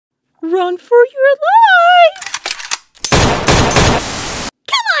run for your life!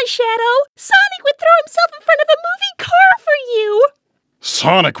 Come on, Shadow! Sonic would throw himself in front of a moving car for you!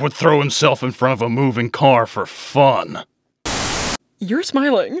 Sonic would throw himself in front of a moving car for fun. You're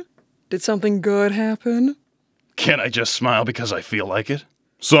smiling. Did something good happen? Can't I just smile because I feel like it?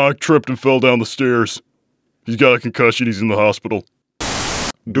 Sonic tripped and fell down the stairs. He's got a concussion, he's in the hospital.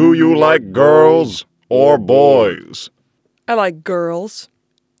 Do you like girls or boys? I like girls.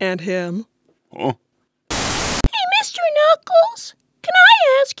 And him. Huh? Hey, Mr. Knuckles! Can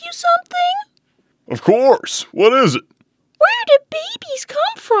I ask you something? Of course! What is it? Where did babies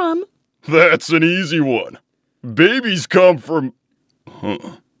come from? That's an easy one. Babies come from...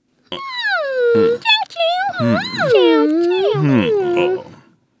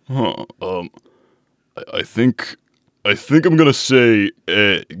 I think I'm gonna say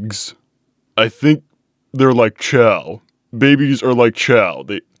eggs. I think they're like chow. Babies are like chow.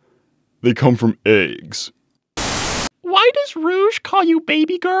 They come from eggs. Why does Rouge call you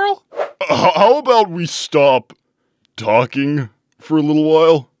baby girl? How about we stop talking for a little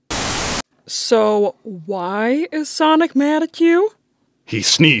while? So, why is Sonic mad at you? He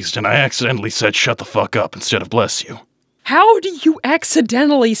sneezed and I accidentally said shut the fuck up instead of bless you. How do you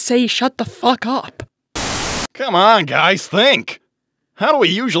accidentally say shut the fuck up? Come on, guys, think. How do we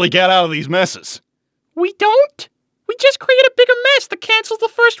usually get out of these messes? We don't. We just create a bigger mess that cancels the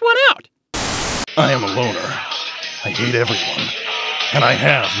first one out. I am a loner. I hate everyone. And I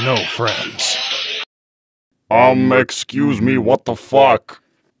have no friends. Excuse me, what the fuck?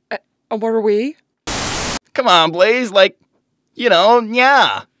 What are we? Come on, Blaze, like, you know,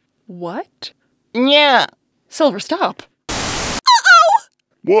 yeah. What? Yeah. Silver, stop. Uh-oh!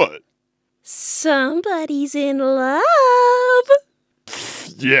 What? Somebody's in love.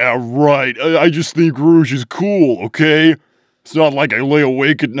 Yeah, right. I just think Rouge is cool, okay? It's not like I lay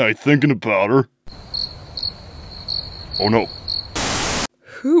awake at night thinking about her. Oh no.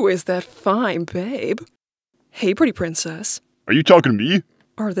 Who is that fine babe? Hey, pretty princess. Are you talking to me?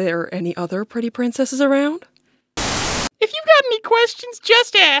 Are there any other pretty princesses around? If you got any questions,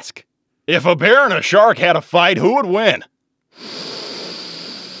 just ask. If a bear and a shark had a fight, who would win?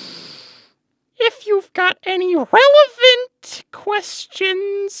 If you've got any relevant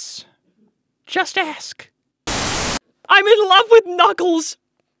questions, just ask. I'm in love with Knuckles!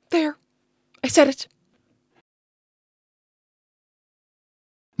 There. I said it.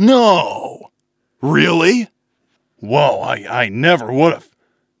 No! Really? Whoa, I never would have.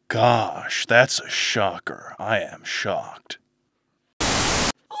 Gosh, that's a shocker. I am shocked. Why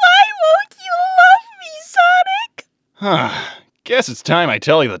won't you love me, Sonic? Huh. Guess it's time I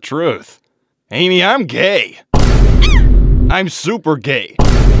tell you the truth. Amy, I'm gay. I'm super gay.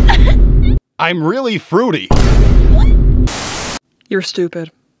 I'm really fruity. You're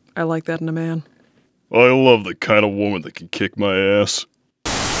stupid. I like that in a man. I love the kind of woman that can kick my ass.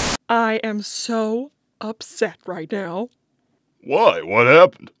 I am so upset right now. Why? What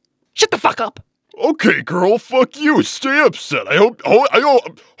happened? Shut the fuck up! Okay, girl, fuck you. Stay upset. I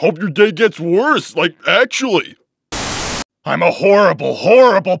hope your day gets worse. Like, actually. I'm a horrible,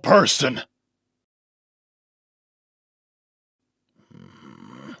 horrible person.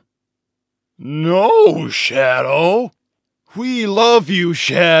 No, Shadow. We love you,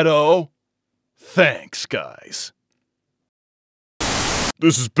 Shadow. Thanks, guys.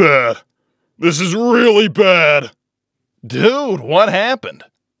 This is bad. This is really bad. Dude, what happened?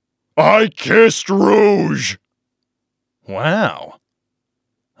 I kissed Rouge. Wow.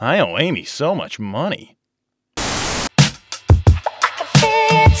 I owe Amy so much money.